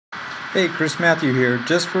Hey, Chris Matthew here.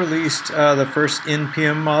 Just released the first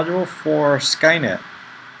NPM module for Skynet,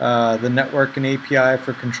 the network and API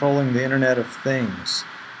for controlling the Internet of Things.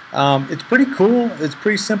 It's pretty cool. It's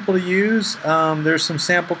pretty simple to use. There's some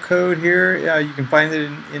sample code here. You can find it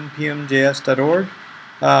in npmjs.org.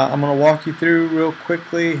 I'm going to walk you through real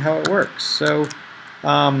quickly how it works. So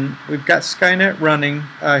we've got Skynet running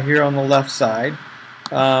here on the left side.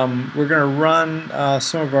 We're going to run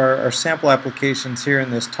some of our sample applications here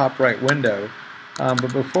in this top right window.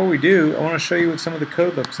 But before we do, I want to show you what some of the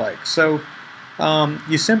code looks like. So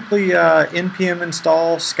you simply npm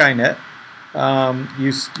install Skynet.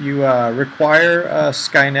 You require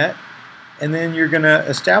Skynet, and then you're going to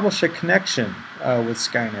establish a connection with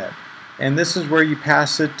Skynet. And this is where you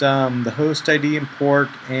pass it the host ID and port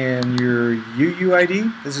and your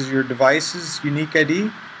UUID. This is your device's unique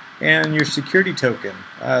ID. And your security token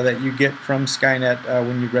that you get from Skynet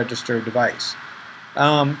when you register a device.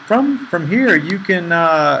 From here, you can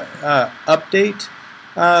update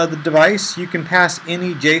the device. You can pass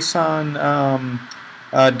any JSON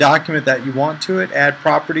document that you want to it. Add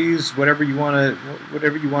properties, whatever you want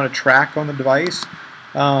to track on the device.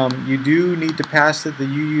 You do need to pass it the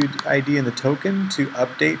UUID and the token to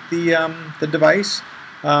update the device.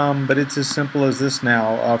 But it's as simple as this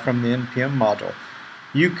now from the NPM module.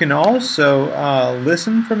 You can also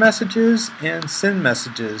listen for messages and send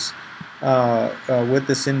messages with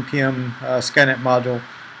this NPM Skynet module.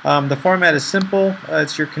 The format is simple.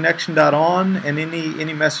 It's your connection.on, and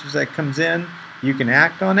any message that comes in, you can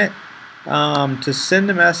act on it. To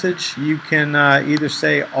send a message, you can either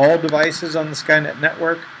say all devices on the Skynet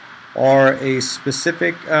network or a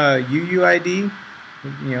specific UUID,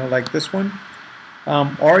 like this one,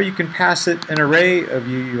 or you can pass it an array of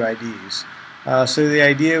UUIDs. So the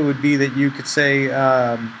idea would be that you could say,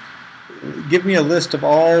 give me a list of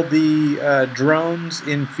all the drones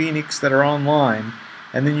in Phoenix that are online,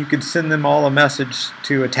 and then you could send them all a message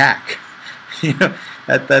to attack.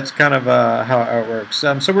 That's kind of how it works.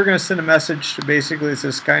 So we're going to send a message basically that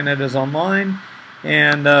says Skynet is online,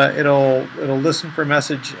 and it'll listen for a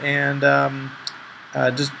message and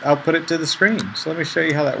just output it to the screen. So let me show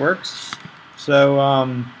you how that works.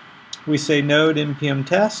 So we say node npm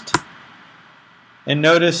test. And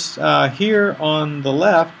notice here on the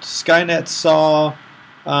left, Skynet saw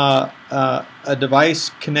a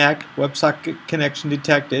device connect, WebSocket connection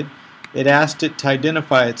detected. It asked it to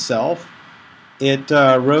identify itself. It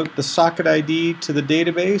wrote the socket ID to the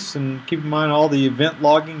database, and keep in mind all the event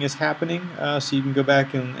logging is happening, so you can go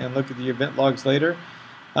back and look at the event logs later.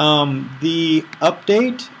 The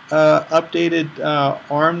update updated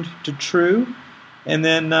armed to true, and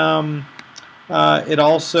then it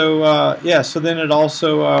also, so then it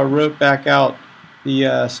also wrote back out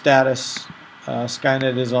the status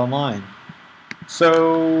Skynet is online.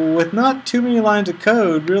 So with not too many lines of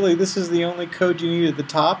code, really this is the only code you need at the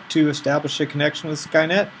top to establish a connection with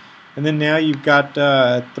Skynet. And then now you've got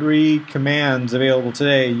 3 commands available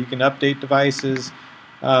today. You can update devices,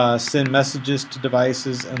 send messages to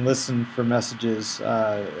devices, and listen for messages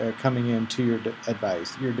coming into your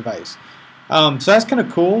device. So that's kind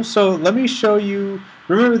of cool. So let me show you,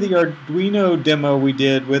 remember the Arduino demo we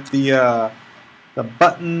did with the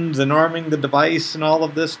buttons and arming the device and all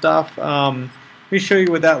of this stuff? Let me show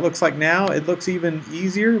you what that looks like now. It looks even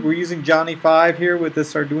easier. We're using Johnny 5 here with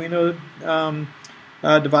this Arduino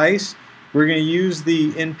device. We're going to use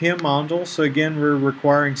the NPM module. So again, we're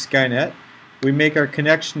requiring Skynet. We make our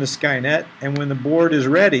connection to Skynet, and when the board is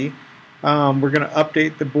ready, we're going to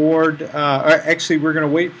update the board. Actually, we're going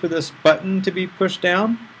to wait for this button to be pushed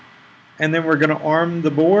down, and then we're going to arm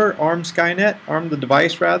the board, arm the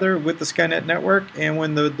device rather, with the Skynet network. And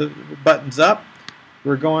when the button's up,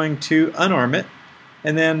 we're going to unarm it.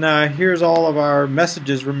 And then here's all of our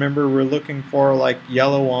messages. Remember, we're looking for like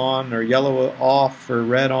yellow on or yellow off or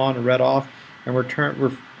red on or red off, and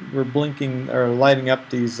we're blinking or lighting up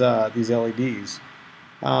these LEDs.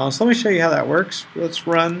 So let me show you how that works. Let's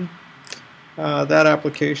run that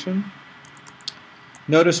application.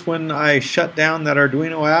 Notice when I shut down that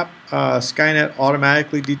Arduino app, Skynet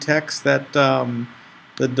automatically detects that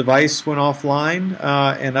the device went offline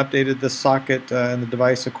and updated the socket and the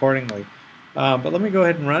device accordingly. But let me go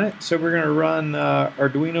ahead and run it. So we're going to run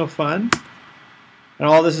Arduino Fun, and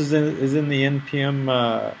all this is in the NPM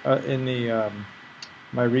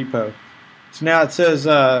my repo. So now it says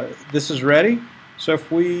this is ready. So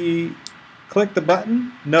if we click the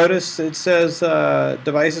button, notice it says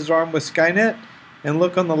device is armed with Skynet, and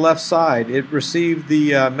look on the left side. It received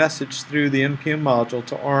the message through the NPM module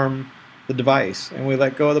to arm the device, and we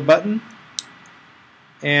let go of the button,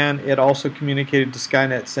 and it also communicated to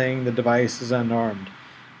Skynet saying the device is unarmed.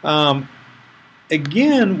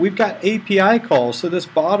 Again, we've got API calls. So this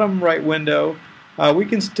bottom right window, we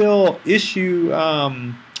can still issue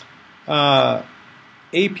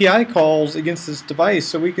API calls against this device.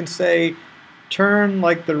 So we can say, turn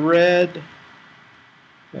like the red.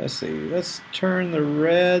 Let's see. Let's turn the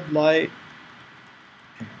red light.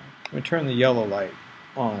 Let me turn the yellow light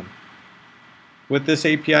on. With this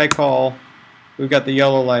API call, we've got the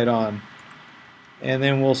yellow light on. And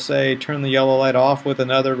then we'll say turn the yellow light off with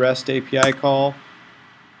another REST API call.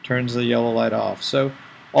 Turns the yellow light off. So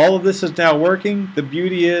all of this is now working. The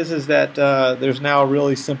beauty is that there's now a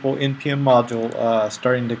really simple NPM module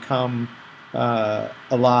starting to come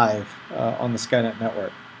alive on the Skynet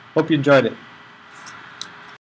network. Hope you enjoyed it.